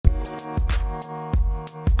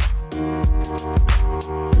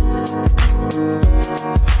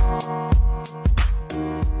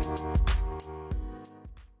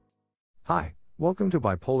Hi, welcome to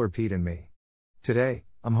Bipolar Pete and me. Today,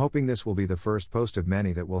 I'm hoping this will be the first post of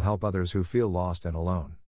many that will help others who feel lost and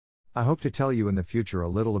alone. I hope to tell you in the future a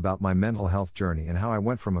little about my mental health journey and how I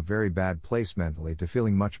went from a very bad place mentally to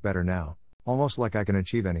feeling much better now, almost like I can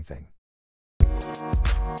achieve anything.